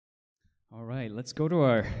All right, let's go to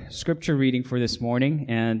our scripture reading for this morning,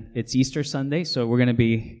 and it's Easter Sunday, so we're going to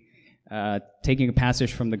be taking a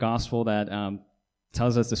passage from the gospel that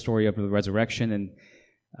tells us the story of the resurrection, and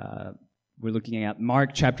we're looking at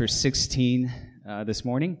Mark chapter 16 this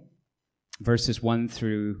morning, verses 1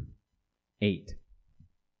 through 8.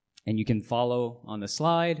 And you can follow on the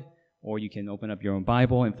slide, or you can open up your own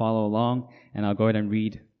Bible and follow along, and I'll go ahead and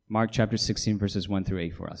read Mark chapter 16, verses 1 through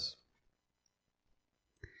 8 for us.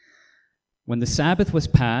 When the Sabbath was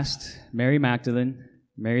past, Mary Magdalene,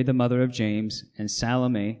 Mary the mother of James, and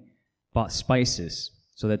Salome bought spices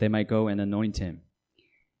so that they might go and anoint him.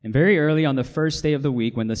 And very early on the first day of the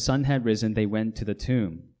week, when the sun had risen, they went to the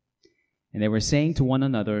tomb. And they were saying to one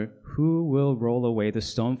another, "Who will roll away the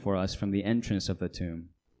stone for us from the entrance of the tomb?"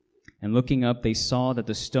 And looking up, they saw that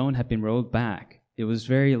the stone had been rolled back. It was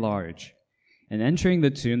very large. And entering the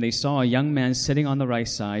tomb, they saw a young man sitting on the right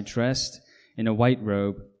side, dressed in a white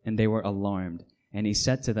robe, and they were alarmed. And he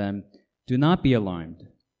said to them, "Do not be alarmed.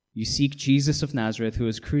 You seek Jesus of Nazareth, who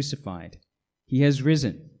was crucified. He has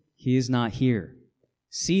risen. He is not here.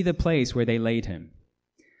 See the place where they laid him.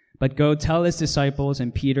 But go tell his disciples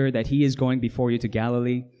and Peter that he is going before you to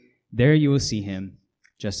Galilee. There you will see him,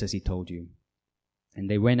 just as he told you." And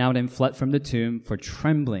they went out and fled from the tomb, for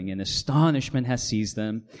trembling and astonishment had seized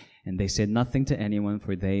them. And they said nothing to anyone,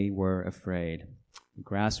 for they were afraid. The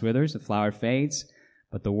grass withers, the flower fades,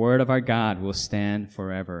 but the word of our God will stand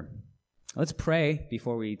forever. Let's pray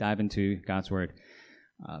before we dive into God's word.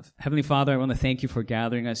 Heavenly Father, I want to thank you for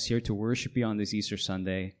gathering us here to worship you on this Easter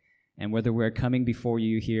Sunday. And whether we're coming before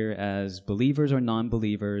you here as believers or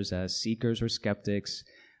non-believers, as seekers or skeptics,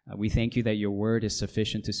 we thank you that your word is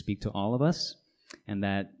sufficient to speak to all of us, and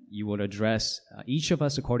that you will address each of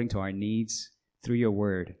us according to our needs through your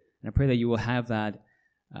word. And I pray that you will have that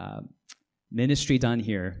ministry done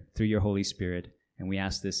here through your Holy Spirit. And we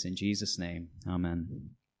ask this in Jesus' name.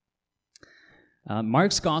 Amen.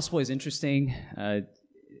 Mark's gospel is interesting.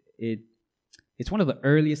 It's one of the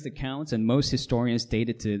earliest accounts, and most historians date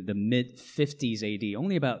it to the mid-50s AD,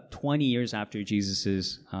 only about 20 years after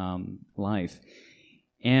Jesus' life.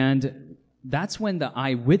 And that's when the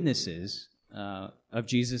eyewitnesses of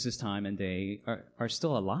Jesus' time and day are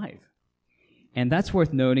still alive. And that's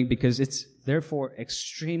worth noting because it's therefore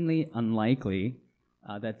extremely unlikely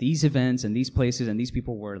that these events and these places and these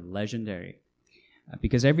people were legendary,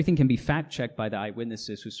 because everything can be fact-checked by the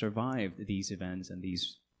eyewitnesses who survived these events and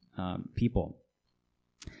these people.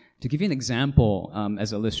 To give you an example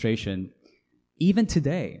as an illustration, even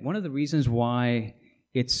today, one of the reasons why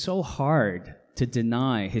it's so hard to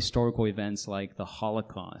deny historical events like the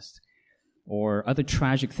Holocaust or other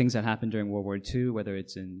tragic things that happened during World War II, whether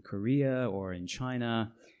it's in Korea or in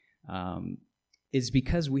China, is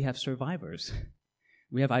because we have survivors.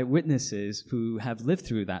 We have eyewitnesses who have lived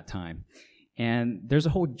through that time. And there's a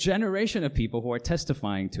whole generation of people who are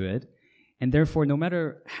testifying to it. And therefore, no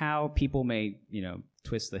matter how people may,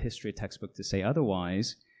 twist the history textbook to say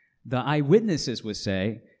otherwise, the eyewitnesses would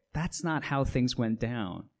say, that's not how things went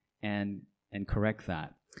down, and correct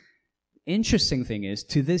that. Interesting thing is,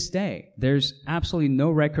 to this day, there's absolutely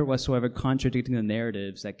no record whatsoever contradicting the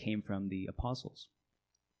narratives that came from the apostles.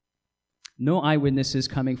 No eyewitnesses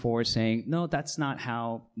coming forward saying, no, that's not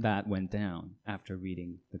how that went down after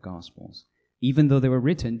reading the Gospels, even though they were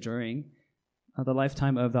written during the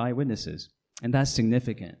lifetime of the eyewitnesses. And that's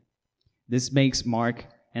significant. This makes Mark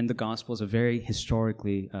and the Gospels a very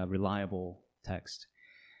historically reliable text.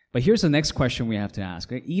 But here's the next question we have to ask.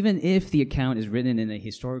 Right? Even if the account is written in a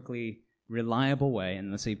historically reliable way, and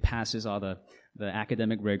let's say passes all the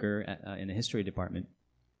academic rigor in the history department,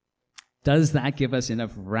 does that give us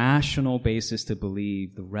enough rational basis to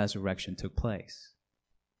believe the resurrection took place?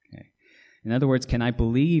 Okay. In other words, can I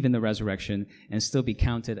believe in the resurrection and still be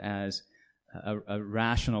counted as a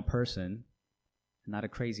rational person, not a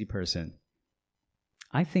crazy person?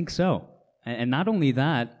 I think so. And not only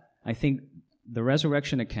that, I think the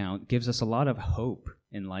resurrection account gives us a lot of hope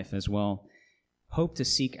in life as well. Hope to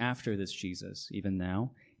seek after this Jesus, even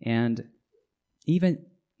now. And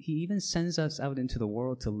he even sends us out into the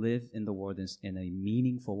world to live in the world in a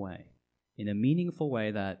meaningful way. In a meaningful way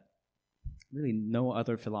that really no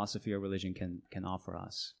other philosophy or religion can offer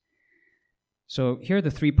us. So here are the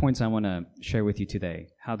 3 points I want to share with you today.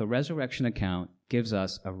 How the resurrection account gives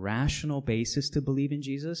us a rational basis to believe in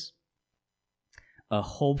Jesus, a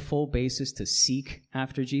hopeful basis to seek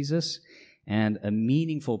after Jesus, and a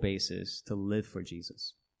meaningful basis to live for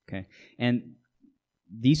Jesus. Okay? And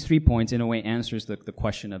these 3 points, in a way, answers the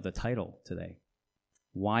question of the title today.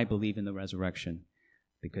 Why believe in the resurrection?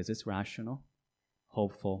 Because it's rational,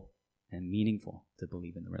 hopeful, and meaningful to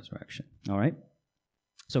believe in the resurrection. All right?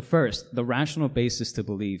 So first, the rational basis to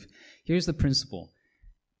believe. Here's the principle.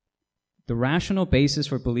 The rational basis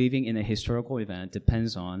for believing in a historical event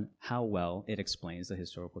depends on how well it explains the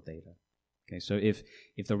historical data. Okay, so if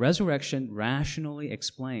the resurrection rationally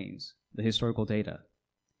explains the historical data,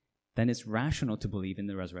 then it's rational to believe in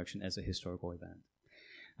the resurrection as a historical event.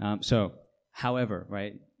 However,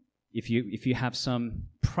 right, if you have some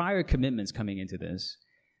prior commitments coming into this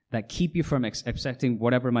that keep you from accepting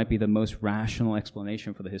whatever might be the most rational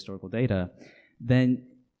explanation for the historical data, then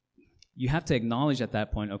you have to acknowledge at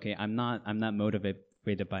that point, okay, I'm not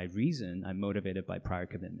motivated by reason, I'm motivated by prior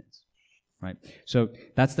commitments, right? So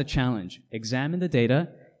that's the challenge. Examine the data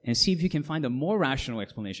and see if you can find a more rational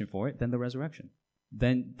explanation for it than the resurrection.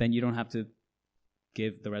 Then you don't have to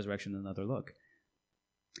give the resurrection another look.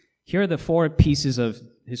 Here are the 4 pieces of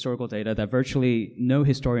historical data that virtually no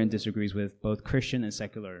historian disagrees with, both Christian and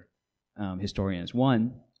secular historians.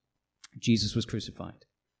 1, Jesus was crucified.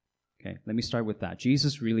 Okay, let me start with that.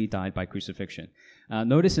 Jesus really died by crucifixion.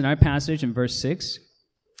 Notice in our passage in verse 6,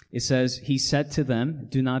 it says, "He said to them,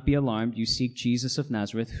 'Do not be alarmed. You seek Jesus of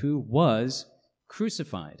Nazareth, who was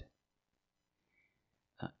crucified.'"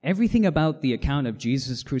 Everything about the account of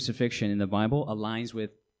Jesus' crucifixion in the Bible aligns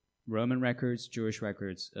with Roman records, Jewish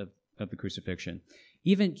records of the crucifixion.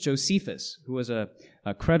 Even Josephus, who was a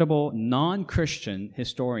credible non-Christian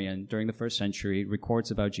historian during the first century, records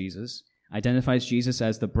about Jesus, identifies Jesus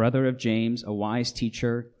as the brother of James, a wise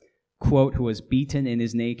teacher, quote, "who was beaten in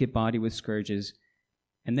his naked body with scourges,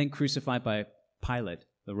 and then crucified by Pilate,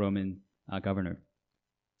 the Roman governor."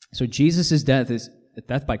 So Jesus'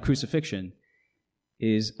 death by crucifixion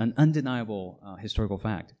is an undeniable historical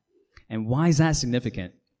fact. And why is that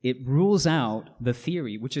significant? It rules out the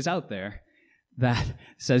theory, which is out there, that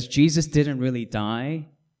says Jesus didn't really die.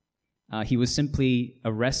 He was simply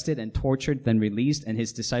arrested and tortured, then released, and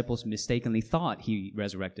his disciples mistakenly thought he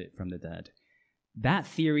resurrected from the dead. That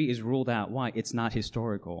theory is ruled out. Why? It's not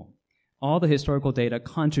historical. All the historical data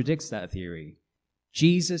contradicts that theory.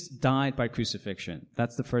 Jesus died by crucifixion.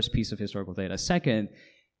 That's the first piece of historical data. Second,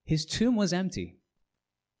 his tomb was empty.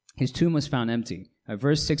 His tomb was found empty.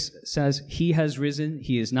 Verse 6 says, "He has risen,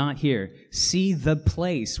 he is not here. See the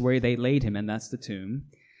place where they laid him," and that's the tomb.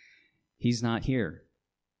 He's not here.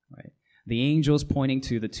 Right? The angel's pointing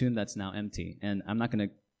to the tomb that's now empty. And I'm not going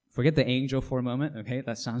to forget the angel for a moment, okay?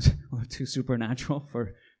 That sounds a little too supernatural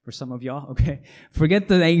for some of y'all, okay? Forget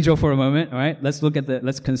the angel for a moment, all right?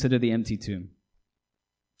 Let's consider the empty tomb.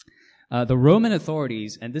 The Roman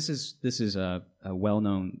authorities, and this is a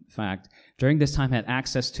well-known fact, during this time had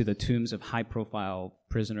access to the tombs of high-profile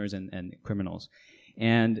prisoners and criminals,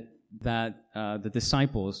 and that the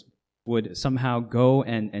disciples would somehow go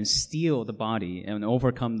and steal the body and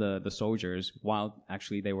overcome the soldiers while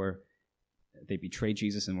actually they betrayed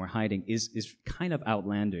Jesus and were hiding is kind of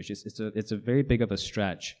outlandish. It's a very big of a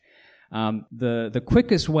stretch. The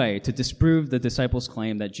quickest way to disprove the disciples'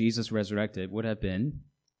 claim that Jesus resurrected would have been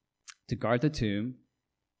to guard the tomb,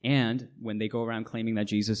 and when they go around claiming that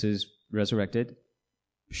Jesus is resurrected,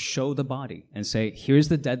 show the body and say, "Here's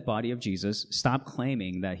the dead body of Jesus. Stop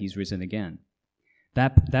claiming that he's risen again."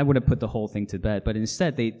 That would have put the whole thing to bed. But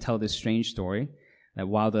instead, they tell this strange story that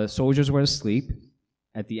while the soldiers were asleep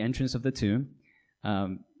at the entrance of the tomb,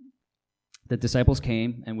 the disciples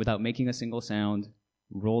came and without making a single sound,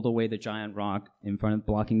 rolled away the giant rock in front of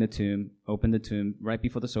blocking the tomb, opened the tomb right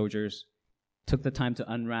before the soldiers, took the time to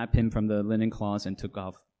unwrap him from the linen cloths, and took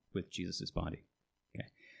off with Jesus' body. Okay,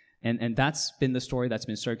 and that's been the story that's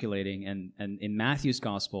been circulating. And in Matthew's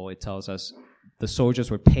gospel, it tells us the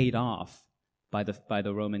soldiers were paid off by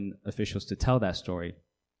the Roman officials to tell that story.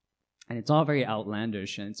 And it's all very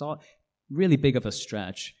outlandish, and it's all really big of a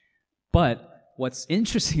stretch. But what's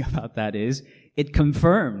interesting about that is it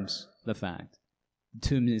confirms the fact the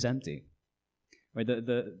tomb is empty. Right?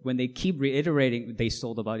 When they keep reiterating, they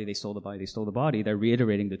stole the body, they stole the body, they stole the body, they're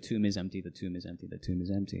reiterating the tomb is empty, the tomb is empty, the tomb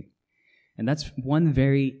is empty. And that's one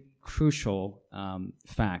very crucial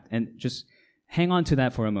fact. And just hang on to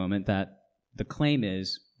that for a moment, that the claim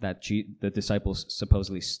is that the disciples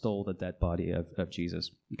supposedly stole the dead body of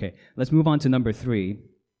Jesus. Okay, let's move on to number 3.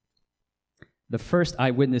 The first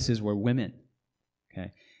eyewitnesses were women.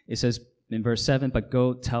 Okay, it says in verse 7, "But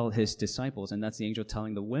go tell his disciples," and that's the angel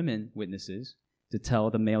telling the women witnesses to tell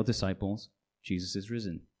the male disciples, Jesus is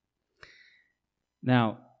risen.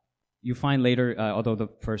 Now, you find later, although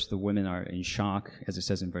the women are in shock, as it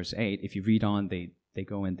says in verse 8, if you read on, they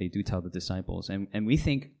go and they do tell the disciples. And we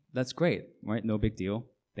think, that's great, right? No big deal.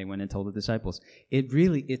 They went and told the disciples.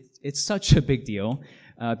 It's such a big deal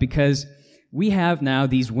because we have now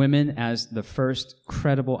these women as the first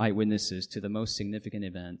credible eyewitnesses to the most significant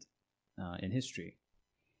event in history.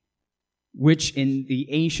 which in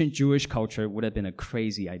the ancient Jewish culture would have been a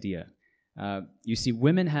crazy idea. You see,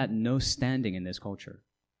 women had no standing in this culture.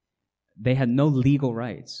 They had no legal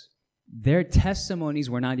rights. Their testimonies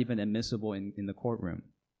were not even admissible in the courtroom.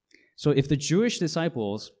 So if the Jewish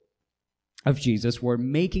disciples of Jesus were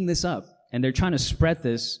making this up, and they're trying to spread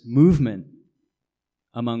this movement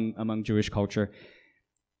among Jewish culture,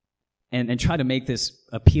 and try to make this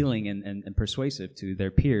appealing and persuasive to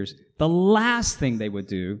their peers, the last thing they would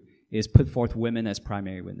do is put forth women as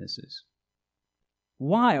primary witnesses,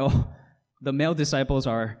 while the male disciples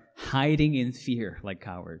are hiding in fear like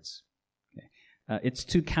cowards. Okay. It's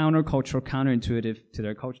too countercultural, counterintuitive to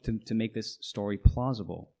their culture to make this story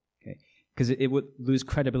plausible. Okay, because it would lose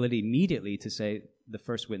credibility immediately to say the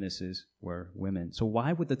first witnesses were women. So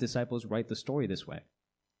why would the disciples write the story this way?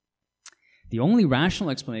 The only rational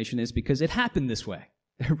explanation is because it happened this way.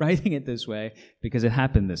 They're writing it this way because it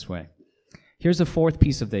happened this way. Here's the fourth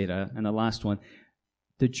piece of data, and the last one.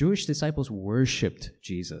 The Jewish disciples worshipped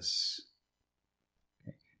Jesus.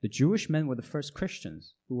 Okay. The Jewish men were the first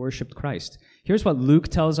Christians who worshipped Christ. Here's what Luke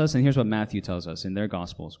tells us, and here's what Matthew tells us in their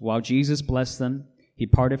Gospels. While Jesus blessed them, he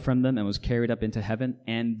parted from them and was carried up into heaven,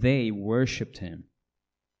 and they worshipped him.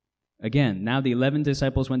 Again, now the 11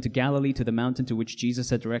 disciples went to Galilee, to the mountain to which Jesus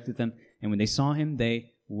had directed them, and when they saw him,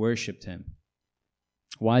 they worshipped him.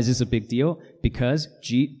 Why is this a big deal? Because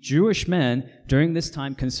Jewish men during this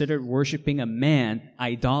time considered worshiping a man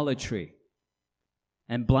idolatry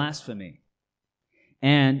and blasphemy,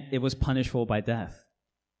 and it was punishable by death.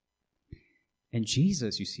 And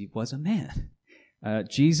Jesus, you see, was a man.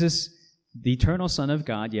 Jesus, the eternal Son of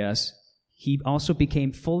God, yes, he also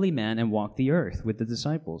became fully man and walked the earth with the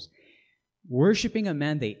disciples. Worshipping a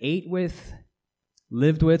man they ate with,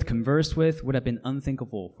 lived with, conversed with, would have been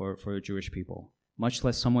unthinkable for Jewish people, much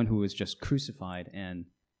less someone who was just crucified and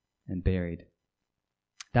buried.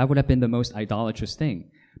 That would have been the most idolatrous thing.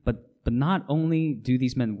 But not only do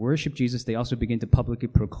these men worship Jesus, they also begin to publicly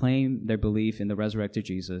proclaim their belief in the resurrected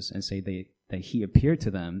Jesus and say that he appeared to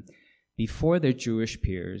them before their Jewish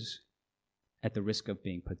peers at the risk of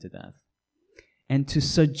being put to death. And to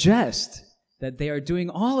suggest that they are doing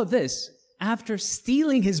all of this after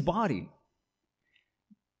stealing his body,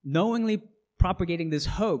 knowingly propagating this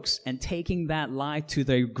hoax and taking that lie to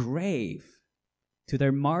their grave, to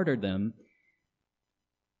their martyrdom,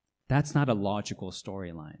 that's not a logical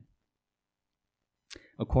storyline.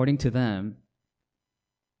 According to them,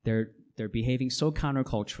 they're behaving so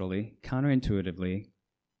counterculturally, counterintuitively,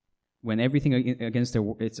 when everything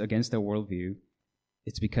it's against their worldview,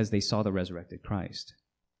 it's because they saw the resurrected Christ.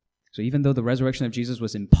 So even though the resurrection of Jesus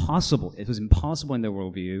was impossible, it was impossible in their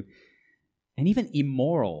worldview, and even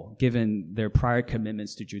immoral given their prior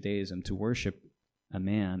commitments to Judaism to worship a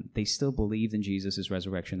man, they still believed in Jesus'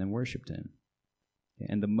 resurrection and worshipped him.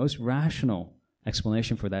 And the most rational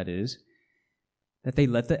explanation for that is that they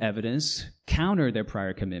let the evidence counter their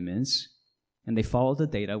prior commitments, and they followed the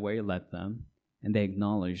data where it led them, and they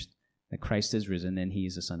acknowledged that Christ is risen and he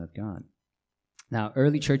is the Son of God. Now,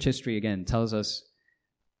 early church history, again, tells us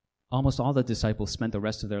almost all the disciples spent the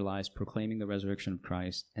rest of their lives proclaiming the resurrection of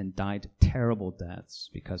Christ and died terrible deaths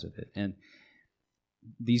because of it. And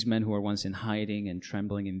these men who were once in hiding and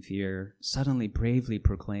trembling in fear, suddenly bravely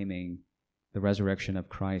proclaiming the resurrection of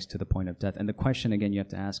Christ to the point of death. And the question, again, you have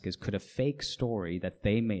to ask is, could a fake story that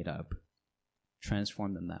they made up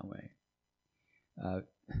transform them that way?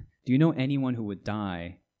 Do you know anyone who would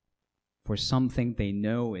die for something they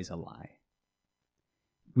know is a lie?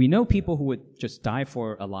 We know people who would just die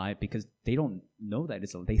for a lie because they don't know that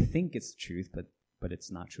it's a lie. They think it's the truth, but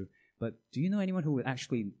it's not true. But do you know anyone who would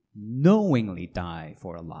actually knowingly die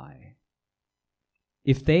for a lie?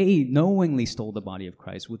 If they knowingly stole the body of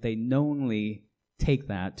Christ, would they knowingly take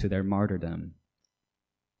that to their martyrdom?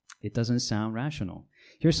 It doesn't sound rational.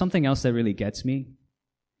 Here's something else that really gets me,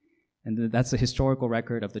 and that's the historical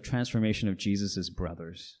record of the transformation of Jesus'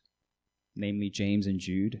 brothers, namely James and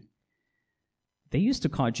Jude. They used to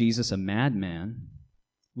call Jesus a madman,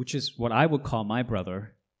 which is what I would call my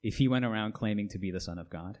brother if he went around claiming to be the Son of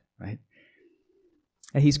God, right?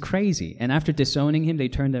 And he's crazy. And after disowning him, they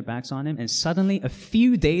turned their backs on him. And suddenly, a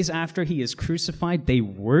few days after he is crucified, they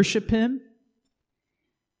worship him.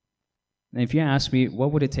 And if you ask me,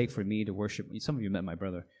 what would it take for me to worship? Some of you met my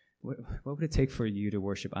brother. What would it take for you to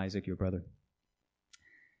worship Isaac, your brother?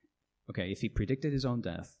 Okay, if he predicted his own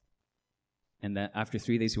death, and that after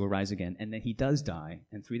 3 days he will rise again, and then he does die,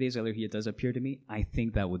 and 3 days later he does appear to me, I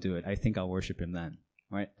think that will do it. I think I'll worship him then.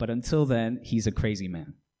 Right? But until then, he's a crazy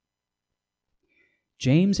man.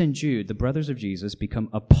 James and Jude, the brothers of Jesus, become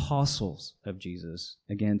apostles of Jesus,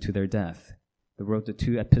 again, to their death. They wrote the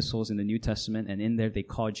 2 epistles in the New Testament, and in there they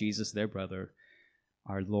call Jesus their brother,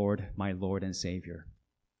 our Lord, my Lord and Savior.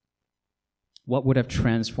 What would have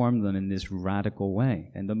transformed them in this radical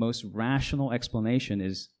way? And the most rational explanation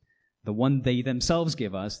is the one they themselves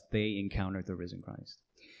give us. They encountered the risen Christ.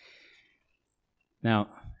 Now,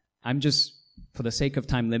 I'm just, for the sake of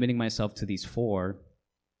time, limiting myself to these 4,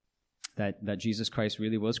 that Jesus Christ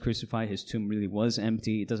really was crucified, his tomb really was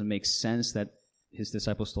empty. It doesn't make sense that his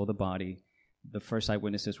disciples stole the body. The first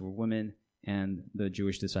eyewitnesses were women, and the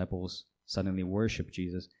Jewish disciples suddenly worshiped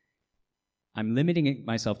Jesus. I'm limiting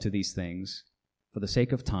myself to these things for the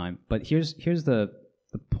sake of time, but here's the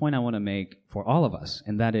point I want to make for all of us,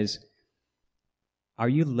 and that is, are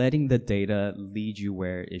you letting the data lead you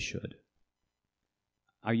where it should?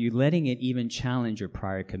 Are you letting it even challenge your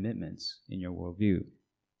prior commitments in your worldview?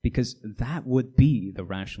 Because that would be the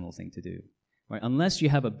rational thing to do. Right? Unless you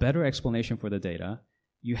have a better explanation for the data,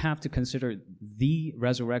 you have to consider the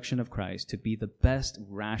resurrection of Christ to be the best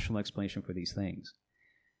rational explanation for these things.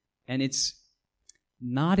 And it's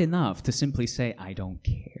not enough to simply say, I don't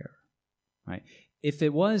care. Right? If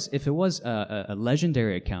it was a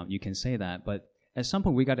legendary account, you can say that, but at some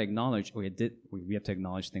point we got to acknowledge, we have to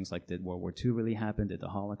acknowledge things like, did World War II really happen? Did the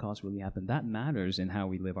Holocaust really happen? That matters in how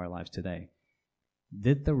we live our lives today.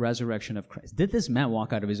 Did the resurrection of Christ, did this man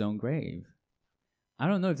walk out of his own grave? I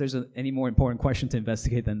don't know if there's any more important question to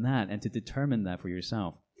investigate than that and to determine that for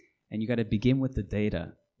yourself. And you got to begin with the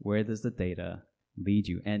data. Where does the data lead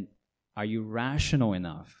you? And are you rational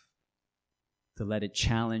enough to let it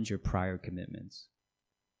challenge your prior commitments?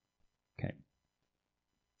 Okay.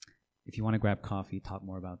 If you want to grab coffee, talk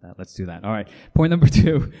more about that. Let's do that. All right. Point number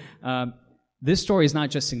 2. This story is not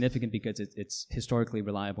just significant because it's historically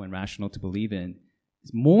reliable and rational to believe in.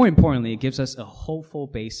 More importantly, it gives us a hopeful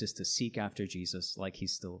basis to seek after Jesus like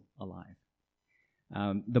he's still alive.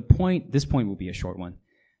 This point will be a short one.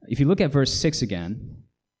 If you look at verse 6 again,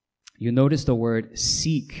 you notice the word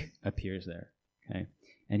seek appears there. Okay?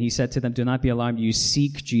 And he said to them, do not be alarmed, you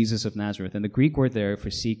seek Jesus of Nazareth. And the Greek word there for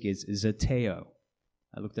seek is zeteo.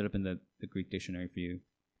 I looked it up in the Greek dictionary for you.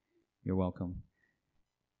 You're welcome.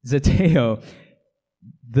 Zeteo,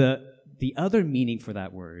 the other meaning for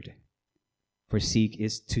that word, for seek,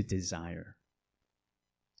 is to desire.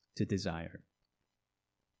 To desire.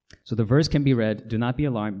 So the verse can be read, do not be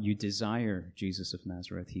alarmed, you desire Jesus of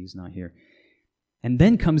Nazareth, he is not here. And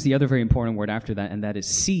then comes the other very important word after that, and that is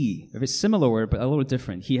see. A very similar word, but a little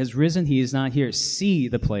different. He has risen, he is not here. See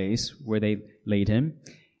the place where they laid him.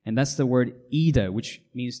 And that's the word ida, which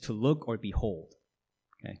means to look or behold.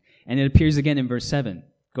 Okay. And it appears again in verse 7.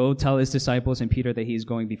 Go tell his disciples and Peter that he is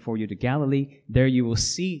going before you to Galilee. There you will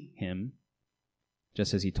see him,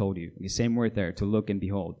 just as he told you. The same word there, to look and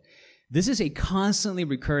behold. This is a constantly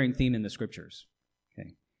recurring theme in the scriptures.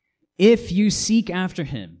 Okay. If you seek after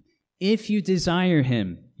him, if you desire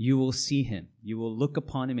him, you will see him. You will look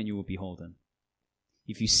upon him and you will behold him.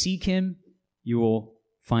 If you seek him, you will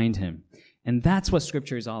find him. And that's what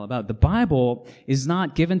Scripture is all about. The Bible is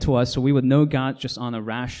not given to us so we would know God just on a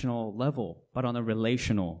rational level, but on a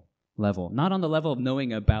relational level. Not on the level of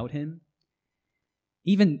knowing about him,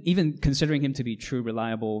 even considering him to be true,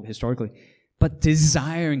 reliable historically, but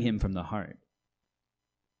desiring him from the heart.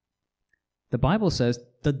 The Bible says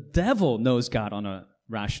the devil knows God on a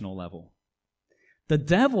rational level. The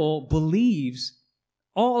devil believes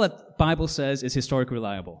all that the Bible says is historically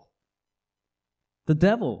reliable. The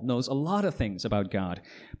devil knows a lot of things about God,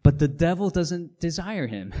 but the devil doesn't desire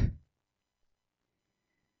him.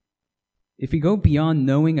 If we go beyond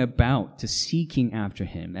knowing about to seeking after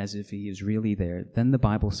him as if he is really there, then the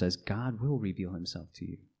Bible says God will reveal himself to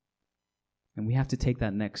you. And we have to take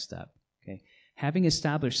that next step. Okay? Having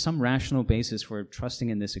established some rational basis for trusting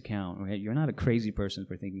in this account, okay? You're not a crazy person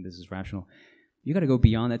for thinking this is rational. You got to go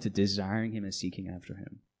beyond that to desiring him and seeking after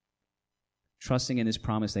him. Trusting in his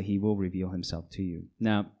promise that he will reveal himself to you.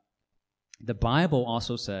 Now, the Bible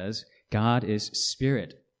also says God is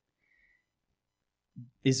spirit.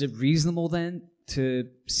 Is it reasonable then to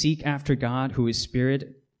seek after God who is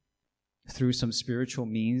spirit through some spiritual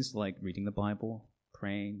means like reading the Bible,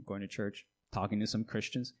 praying, going to church, talking to some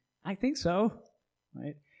Christians? I think so,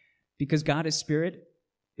 right? Because God is spirit,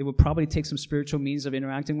 it would probably take some spiritual means of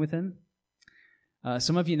interacting with him.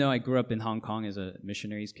 Some of you know I grew up in Hong Kong as a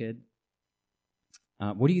missionary's kid.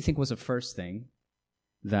 What do you think was the first thing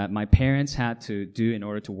that my parents had to do in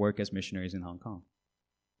order to work as missionaries in Hong Kong?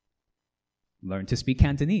 Learn to speak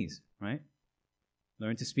Cantonese, right?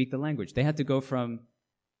 Learn to speak the language. They had to go from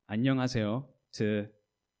안녕하세요 to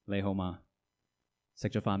Lehoma,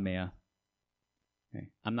 Sekjafan Okay.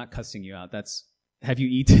 I'm not cussing you out. Have you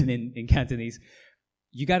eaten in Cantonese?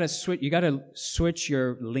 you gotta switch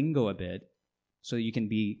your lingo a bit so that you can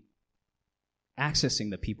be accessing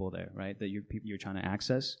the people there, right? That you're trying to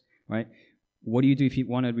access, right? What do you do if you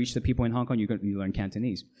want to reach the people in Hong Kong? You learn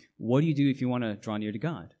Cantonese. What do you do if you want to draw near to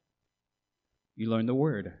God? You learn the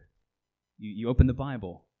Word. You open the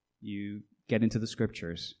Bible. You get into the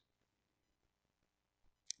Scriptures.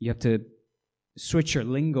 You have to switch your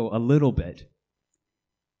lingo a little bit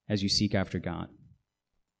as you seek after God,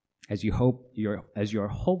 as you're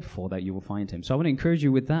hopeful that you will find Him. So I want to encourage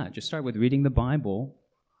you with that. Just start with reading the Bible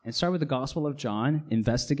and start with the Gospel of John.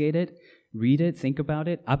 Investigate it, read it, think about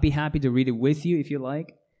it. I'd be happy to read it with you if you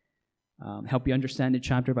like. Help you understand it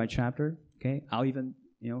chapter by chapter. Okay, I'll even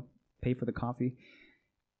pay for the coffee.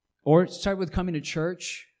 Or start with coming to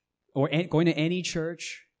church, or going to any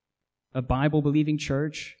church, a Bible-believing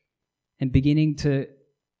church, and beginning to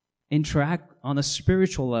interact on a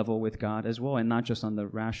spiritual level with God as well, and not just on the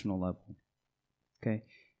rational level. Okay?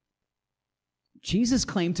 Jesus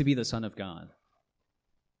claimed to be the Son of God.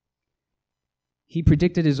 He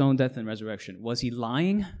predicted his own death and resurrection. Was he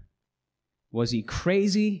lying? Was he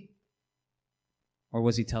crazy? Or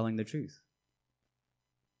was he telling the truth?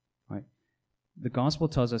 Right? The gospel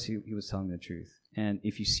tells us he was telling the truth. And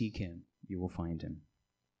if you seek him, you will find him.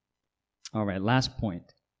 All right, last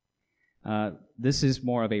point. This is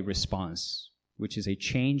more of a response, which is a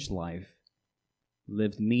changed life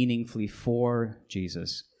lived meaningfully for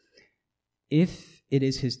Jesus. If it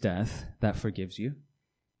is his death that forgives you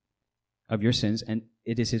of your sins, and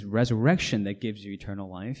it is his resurrection that gives you eternal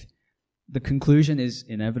life, the conclusion is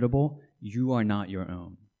inevitable. You are not your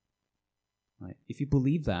own. Right? If you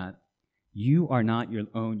believe that, you are not your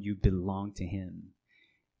own. You belong to him.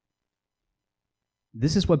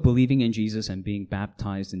 This is what believing in Jesus and being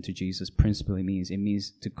baptized into Jesus principally means. It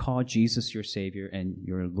means to call Jesus your Savior and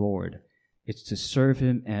your Lord. It's to serve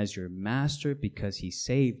him as your master because he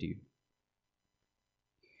saved you.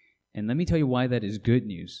 And let me tell you why that is good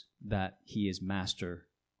news, that he is master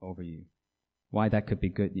over you. Why that could be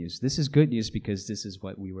good news. This is good news because this is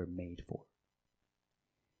what we were made for.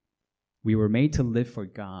 We were made to live for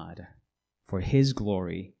God, for his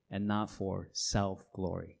glory, and not for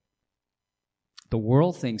self-glory. The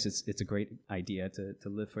world thinks it's a great idea to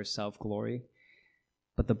live for self-glory,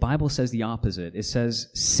 but the Bible says the opposite. It says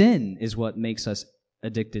sin is what makes us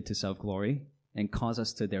addicted to self-glory and cause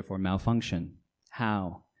us to therefore malfunction.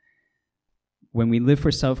 How? When we live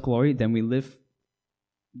for self-glory, then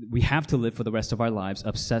we have to live for the rest of our lives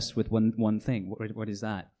obsessed with one thing. What is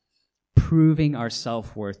that? Proving our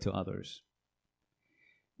self-worth to others.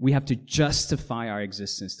 We have to justify our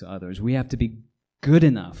existence to others. We have to be good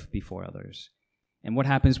enough before others. And what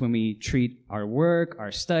happens when we treat our work,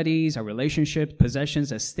 our studies, our relationships,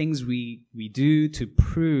 possessions as things we do to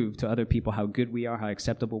prove to other people how good we are, how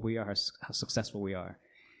acceptable we are, how successful we are?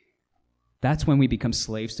 That's when we become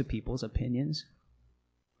slaves to people's opinions.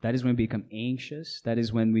 That is when we become anxious. That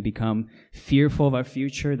is when we become fearful of our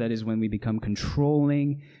future. That is when we become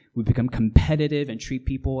controlling. We become competitive and treat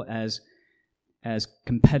people as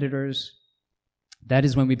competitors. That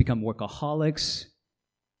is when we become workaholics.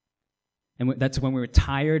 And that's when we're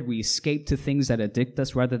tired. We escape to things that addict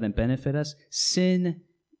us rather than benefit us. Sin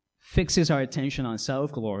fixes our attention on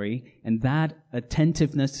self-glory, and that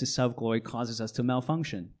attentiveness to self-glory causes us to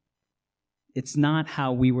malfunction. It's not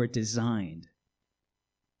how we were designed.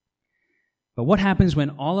 But what happens when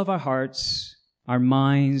all of our hearts, our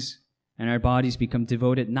minds, and our bodies become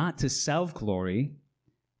devoted not to self-glory,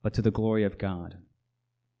 but to the glory of God?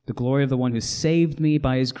 The glory of the one who saved me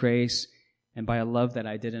by his grace and by a love that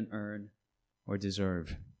I didn't earn or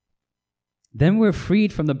deserve. Then we're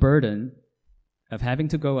freed from the burden of having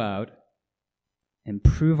to go out and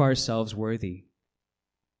prove ourselves worthy.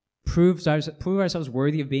 Prove ourselves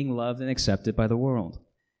worthy of being loved and accepted by the world.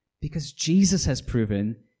 Because Jesus has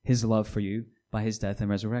proven his love for you by his death and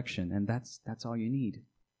resurrection. And that's all you need.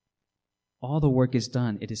 All the work is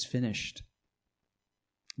done. It is finished.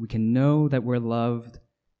 We can know that we're loved,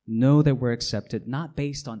 know that we're accepted, not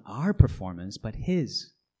based on our performance, but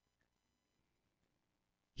his.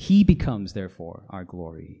 He becomes, therefore, our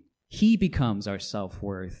glory. He becomes our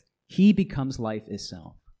self-worth. He becomes life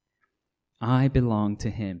itself. I belong to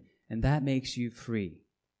him. And that makes you free.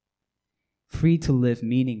 Free to live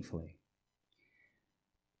meaningfully.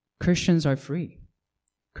 Christians are free.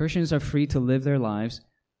 Christians are free to live their lives,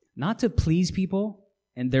 not to please people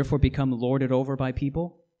and therefore become lorded over by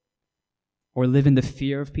people or live in the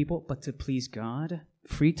fear of people, but to please God.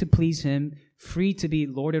 Free to please him. Free to be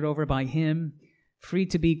lorded over by him. Free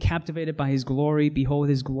to be captivated by his glory, behold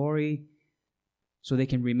his glory, so they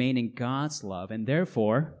can remain in God's love and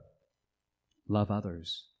therefore love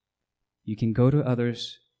others. You can go to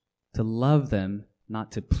others to love them,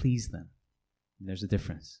 not to please them. And there's a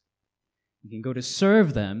difference. You can go to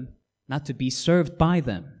serve them, not to be served by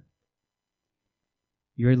them.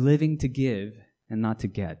 You're living to give and not to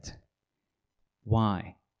get.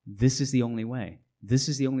 Why? This is the only way. This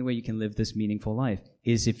is the only way you can live this meaningful life,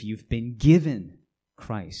 is if you've been given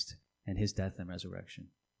Christ and his death and resurrection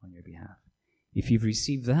on your behalf. If you've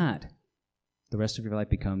received that, the rest of your life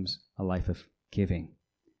becomes a life of giving,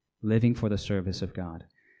 living for the service of God.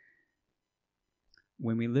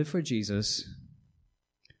 When we live for Jesus,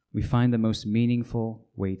 we find the most meaningful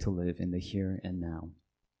way to live in the here and now.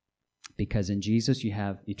 Because in Jesus you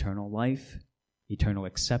have eternal life, eternal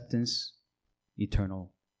acceptance,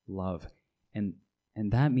 eternal love. And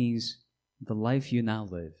that means the life you now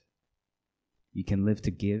live. You can live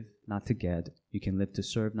to give, not to get. You can live to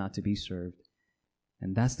serve, not to be served.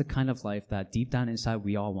 And that's the kind of life that deep down inside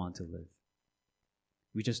we all want to live.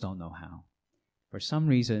 We just don't know how. For some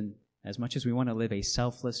reason, as much as we want to live a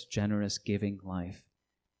selfless, generous, giving life,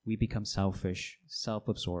 we become selfish,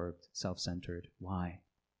 self-absorbed, self-centered. Why?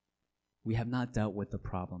 We have not dealt with the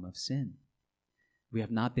problem of sin. We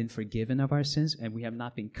have not been forgiven of our sins, and we have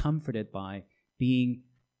not been comforted by being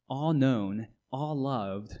all known, all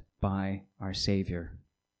loved by our Savior.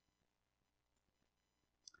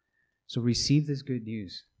 So receive this good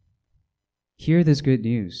news. Hear this good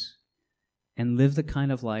news and live the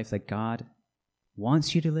kind of life that God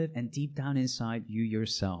wants you to live, and deep down inside you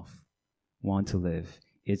yourself want to live.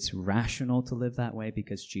 It's rational to live that way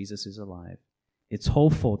because Jesus is alive. It's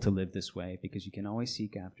hopeful to live this way because you can always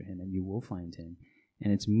seek after him and you will find him.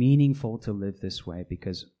 And it's meaningful to live this way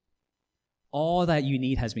because all that you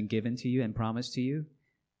need has been given to you and promised to you.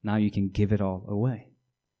 Now you can give it all away.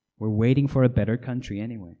 We're waiting for a better country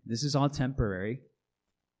anyway. This is all temporary.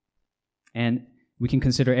 And we can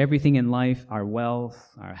consider everything in life, our wealth,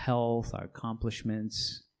 our health, our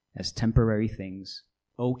accomplishments, as temporary things,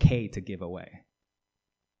 okay to give away.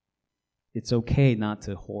 It's okay not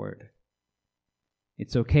to hoard.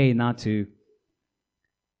 It's okay not to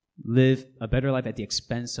live a better life at the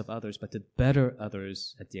expense of others, but to better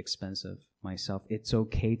others at the expense of myself. It's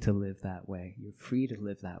okay to live that way. You're free to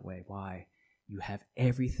live that way. Why? You have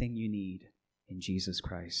everything you need in Jesus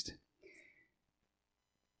Christ.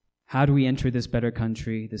 How do we enter this better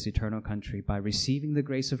country, this eternal country? By receiving the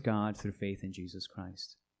grace of God through faith in Jesus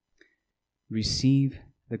Christ. Receive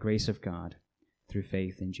the grace of God through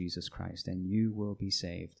faith in Jesus Christ, and you will be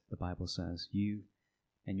saved, the Bible says, you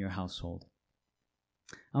and your household.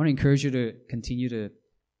 I want to encourage you to continue to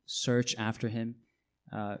search after him.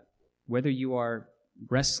 Whether you are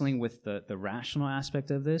wrestling with the rational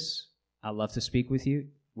aspect of this, I'd love to speak with you.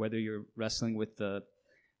 Whether you're wrestling with the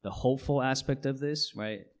hopeful aspect of this,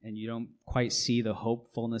 right, and you don't quite see the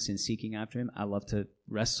hopefulness in seeking after him, I'd love to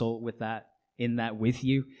wrestle with that, in that with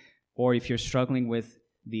you. Or if you're struggling with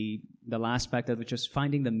the last aspect of it, just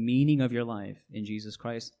finding the meaning of your life in Jesus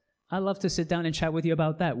Christ, I'd love to sit down and chat with you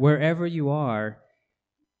about that. Wherever you are,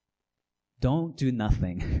 don't do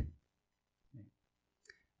nothing.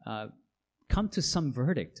 Come to some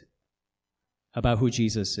verdict about who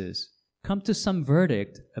Jesus is. Come to some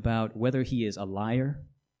verdict about whether he is a liar,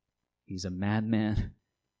 he's a madman,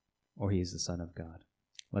 or he is the Son of God.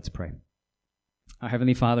 Let's pray. Our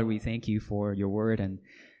Heavenly Father, we thank you for your word and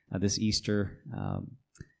this Easter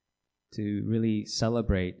to really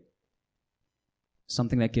celebrate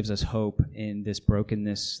something that gives us hope in this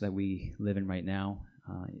brokenness that we live in right now,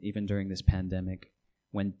 even during this pandemic,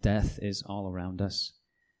 when death is all around us.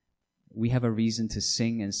 We have a reason to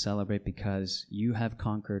sing and celebrate because you have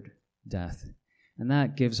conquered death. And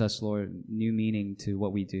that gives us, Lord, new meaning to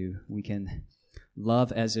what we do. We can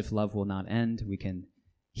love as if love will not end. We can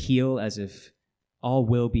heal as if all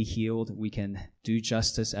will be healed. We can do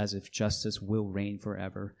justice as if justice will reign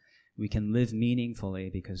forever. We can live meaningfully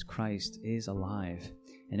because Christ is alive.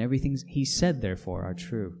 And everything he said, therefore, are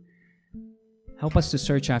true. Help us to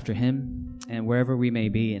search after him. And wherever we may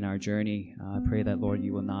be in our journey, I pray that, Lord,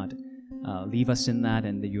 you will not leave us in that,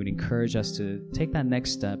 and that you would encourage us to take that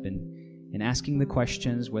next step in asking the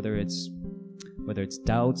questions, whether it's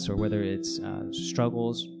doubts or whether it's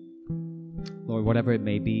struggles. Lord, whatever it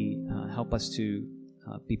may be, help us to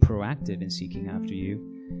be proactive in seeking after you,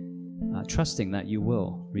 trusting that you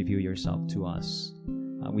will reveal yourself to us.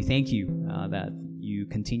 We thank you that you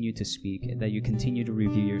continue to speak, that you continue to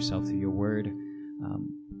reveal yourself through your word.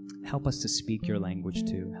 Help us to speak your language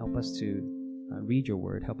too. Help us to read your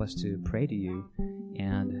word. Help us to pray to you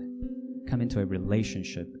and come into a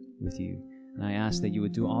relationship with you. And I ask that you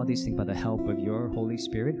would do all these things by the help of your Holy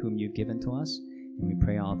Spirit, whom you've given to us. And we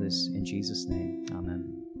pray all this in Jesus' name.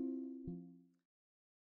 Amen.